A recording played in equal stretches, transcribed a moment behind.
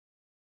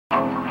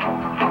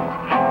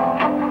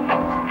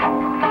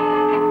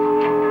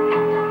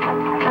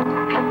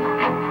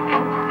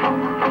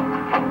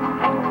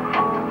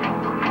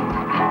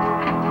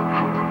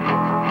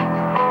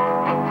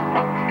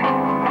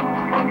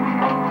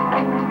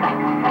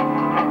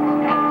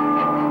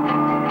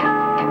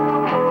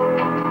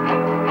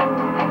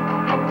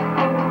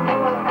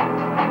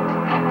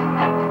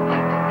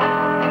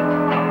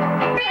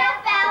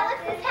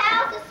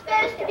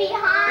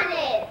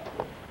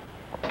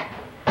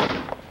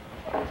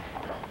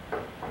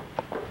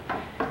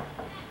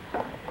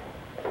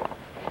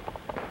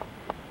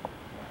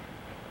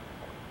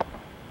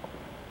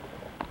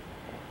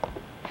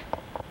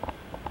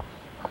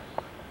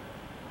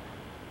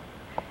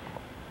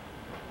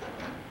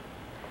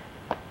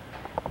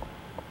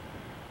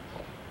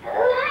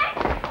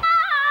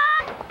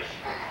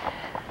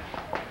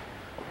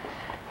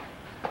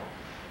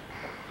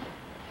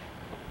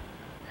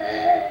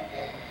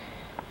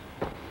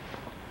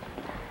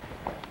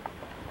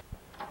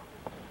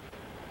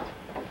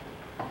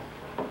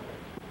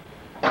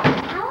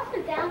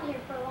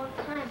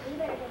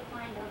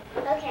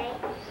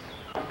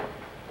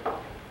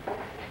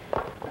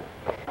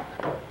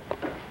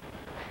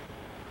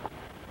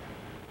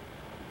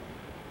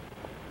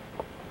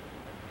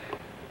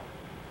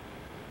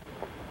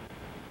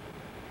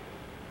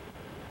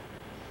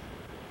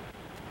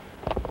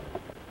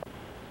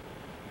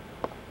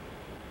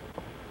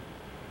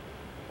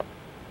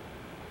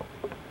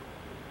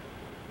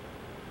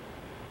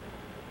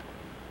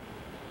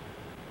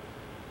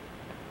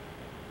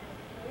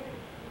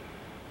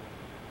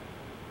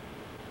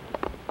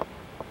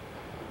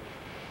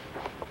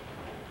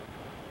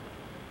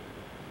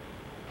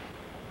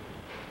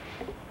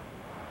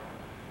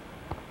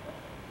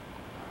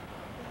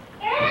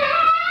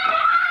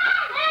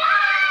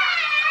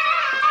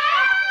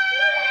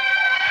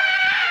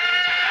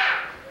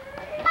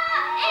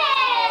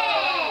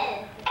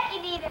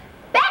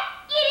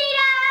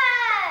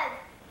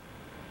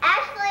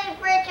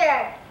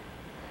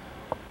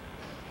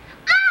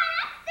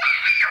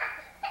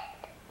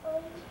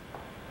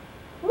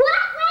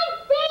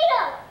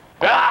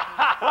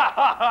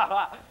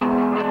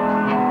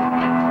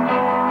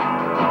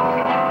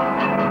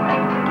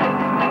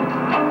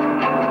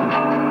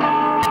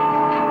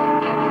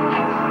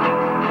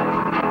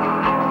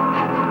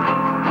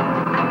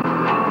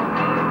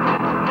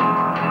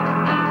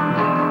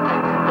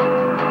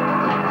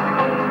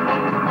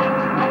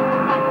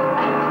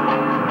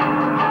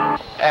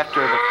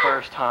After the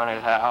first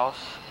haunted house,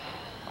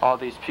 all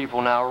these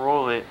people now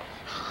rule it,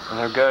 and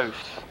they're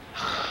ghosts,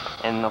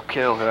 and they'll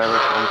kill whoever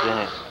comes in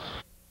it.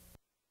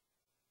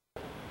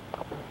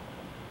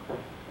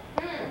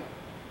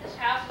 This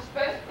house is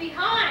supposed to be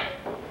haunted.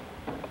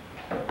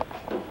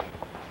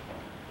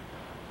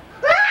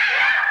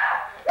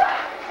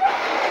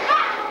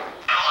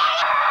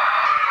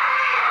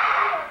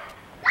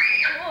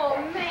 Oh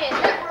man,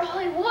 that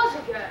really was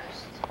a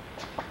ghost.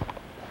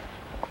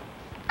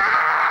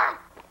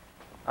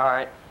 All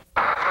right.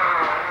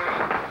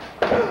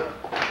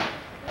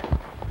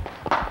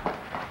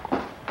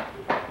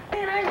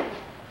 Man, I need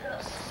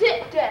to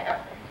sit down.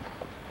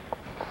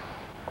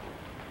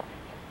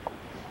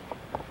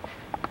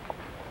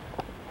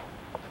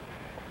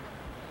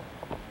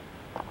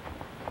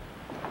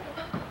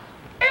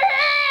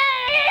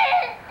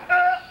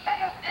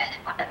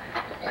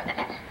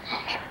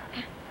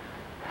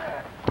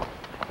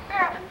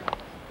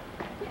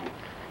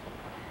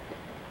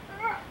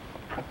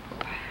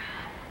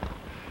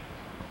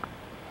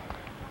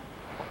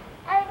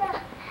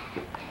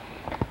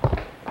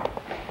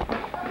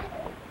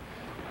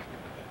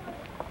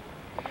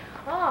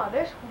 Oh,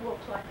 this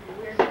looks like a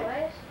weird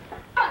place.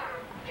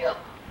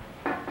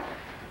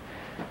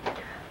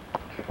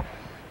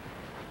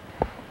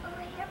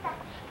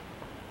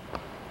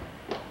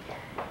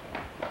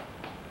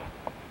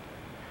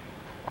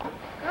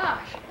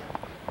 Gosh,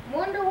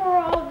 wonder where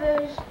all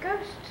those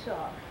ghosts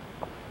are.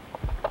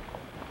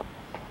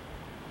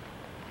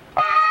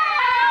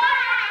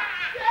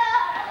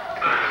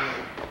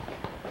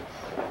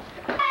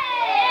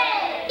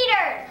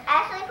 Deters,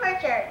 Ashley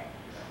Pritchard.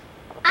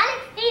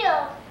 Alex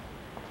Steele.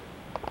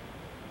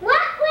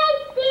 What way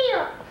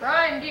Steele?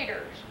 Brian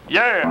Deters.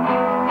 Yeah!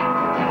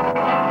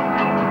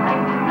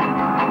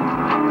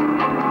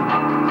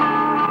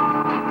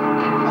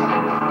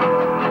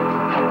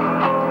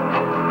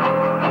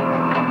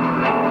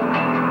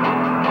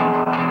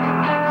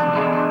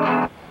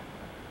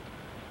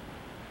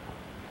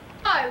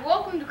 Hi,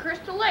 welcome to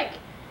Crystal Lake.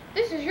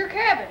 This is your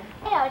cabin.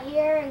 Out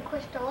here in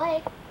Crystal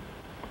Lake.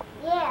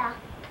 Yeah.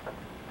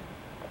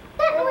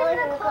 That was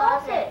in the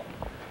closet.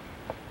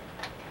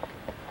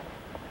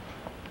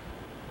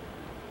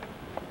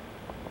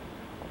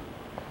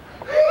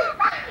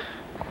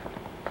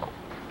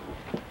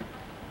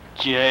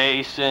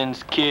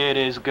 Jason's kid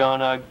is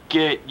gonna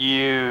get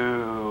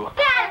you.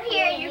 Get out of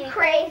here, you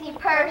crazy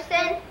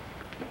person.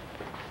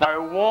 I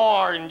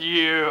warned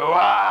you.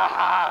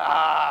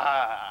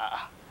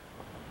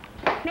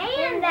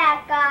 Man,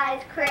 that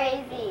guy's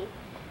crazy.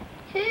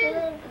 Who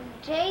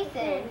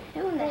Jason,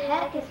 who in the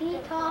heck is he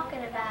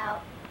talking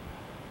about?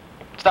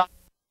 Stop.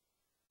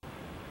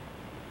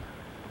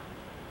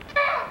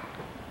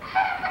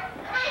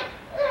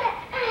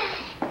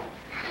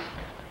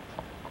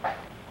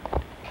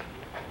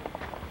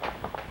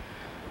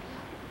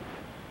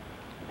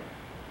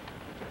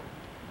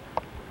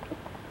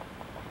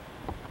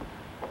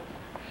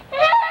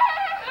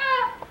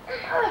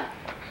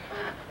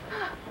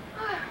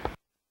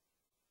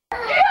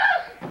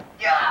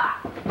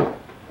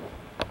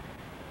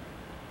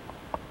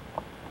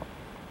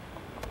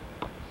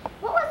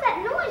 What was that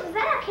noise? Is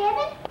that our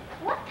cabin?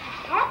 What the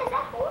heck is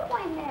that horrible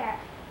in there?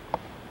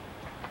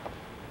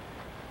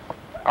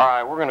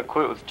 Alright, we're gonna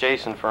quit with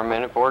Jason for a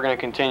minute, but we're gonna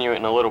continue it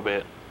in a little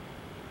bit.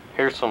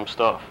 Here's some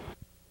stuff.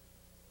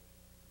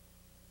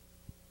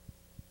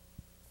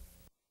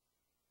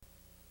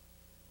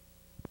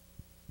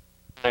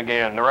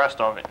 Again, the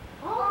rest of it.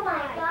 Oh my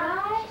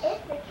gosh,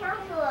 it's the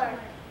counselor.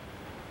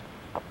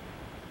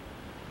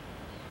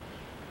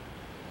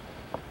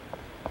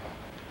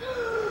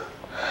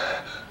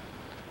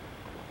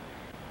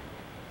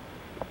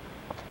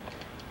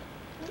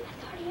 I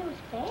thought he was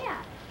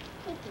bad.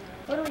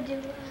 What do we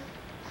do?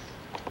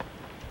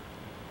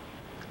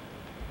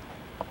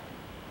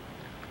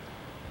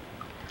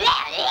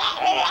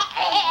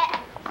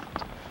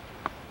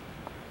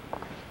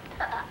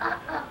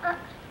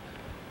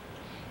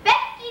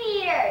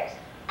 Deters.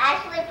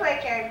 Ashley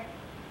Pritchard.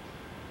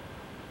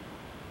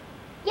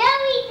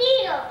 Yummy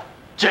Beetle.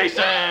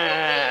 Jason!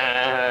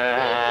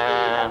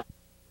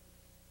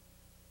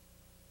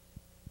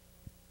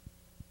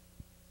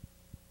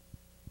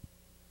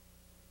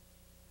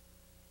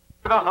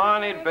 The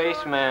haunted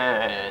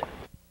basement.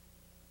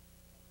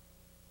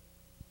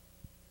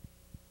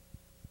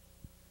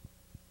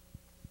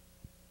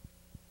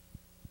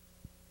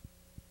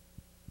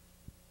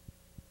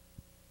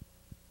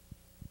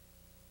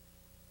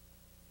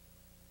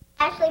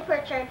 Ashley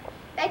Pritchard.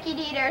 Becky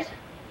Deters.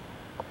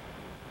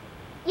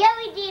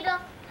 Yummy Beetle.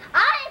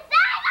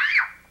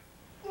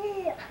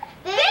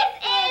 This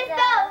is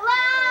the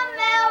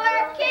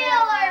Lawnmower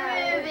Killer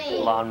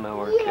movie.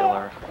 Lawnmower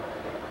killer.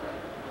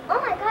 Oh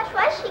my gosh,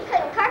 why is she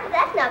cutting carpet?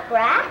 That's not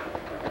grass.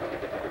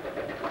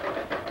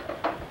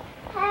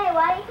 Hey,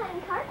 why are you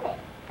cutting carpet?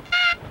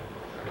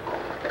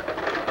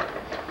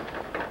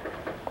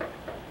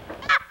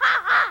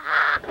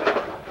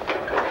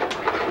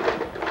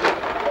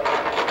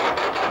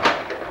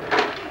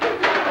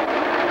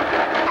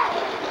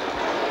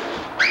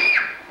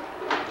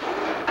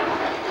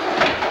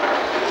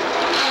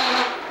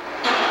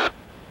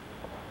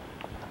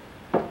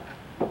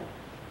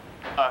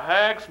 The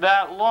heck's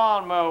that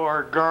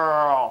lawnmower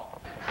girl?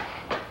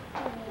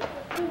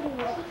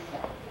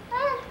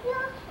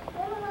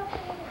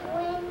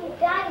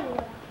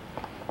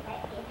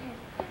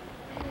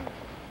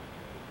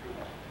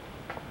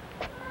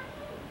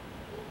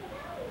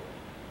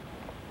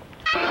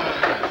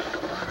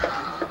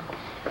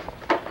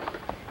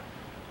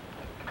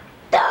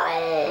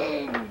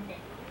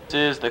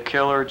 This is the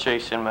killer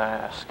Jason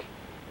mask.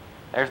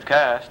 There's the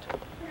cast. I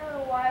don't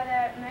know why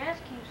that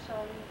mask keeps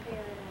on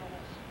appearing at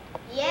us.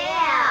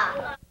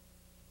 Yeah.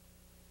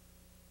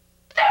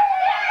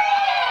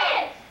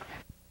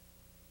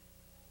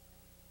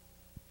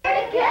 Where'd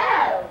it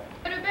go?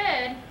 Go to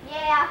bed.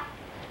 Yeah.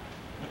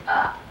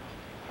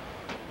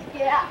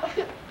 Yeah.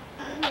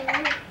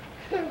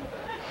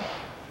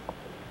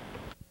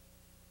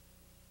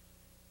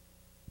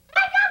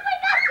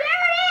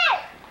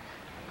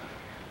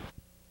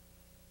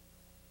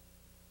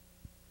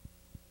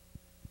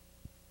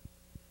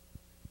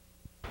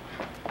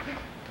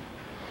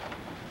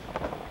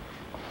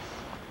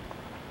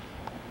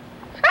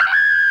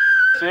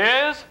 This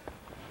is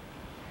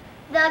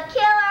The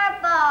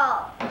killer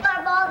ball.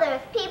 Killer ball,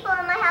 there's people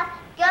in my house.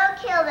 Go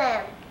kill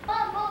them.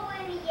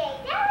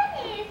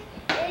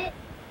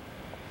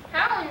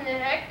 How in the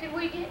heck did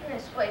we get in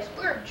this place?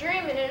 We were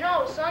dreaming and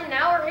all of a sudden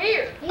now we're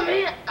here.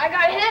 Man, I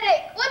got a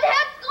headache. What the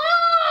heck's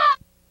going on?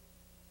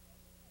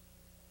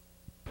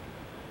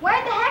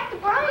 Where the heck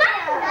did Brian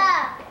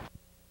go?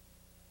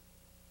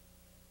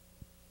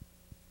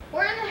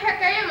 Where in the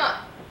heck am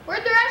I?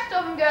 Where'd the rest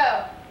of them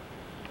go?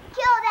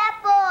 Kill that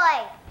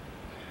boy.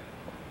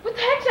 What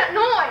the heck's that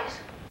noise?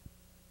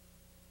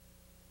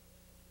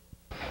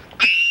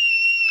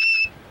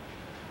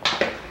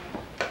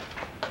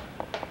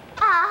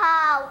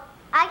 Oh,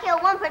 I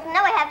killed one person,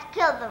 now I have to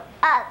kill the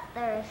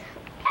others.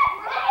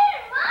 Where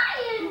did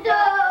Ryan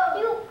go?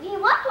 He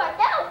walked right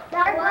down.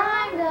 Where'd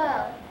Ryan go?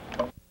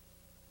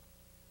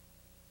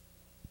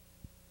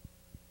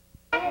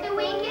 How do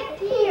we get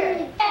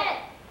here?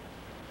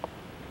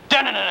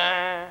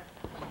 da-na-na-na.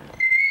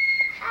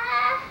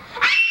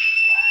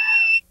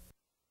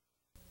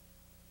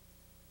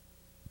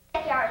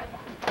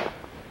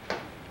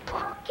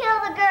 Kill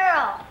the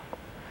girl.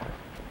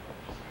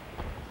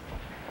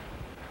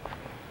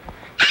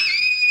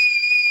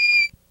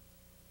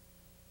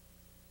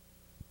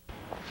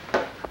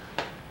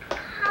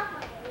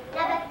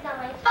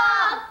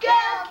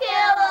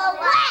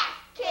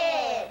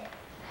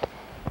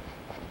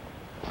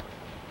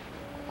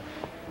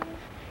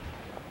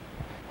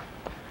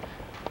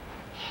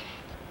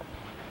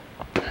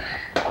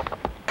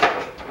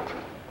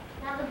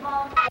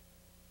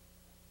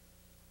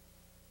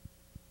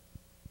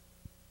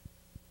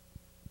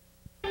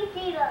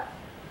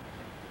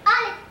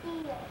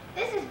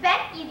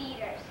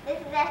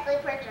 is Ashley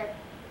Pritchard.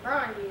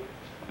 Brian Deters.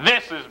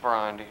 This is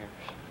Brian Deters.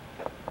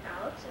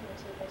 Alex, and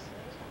this is.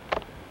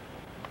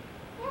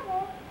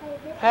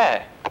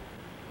 Hey.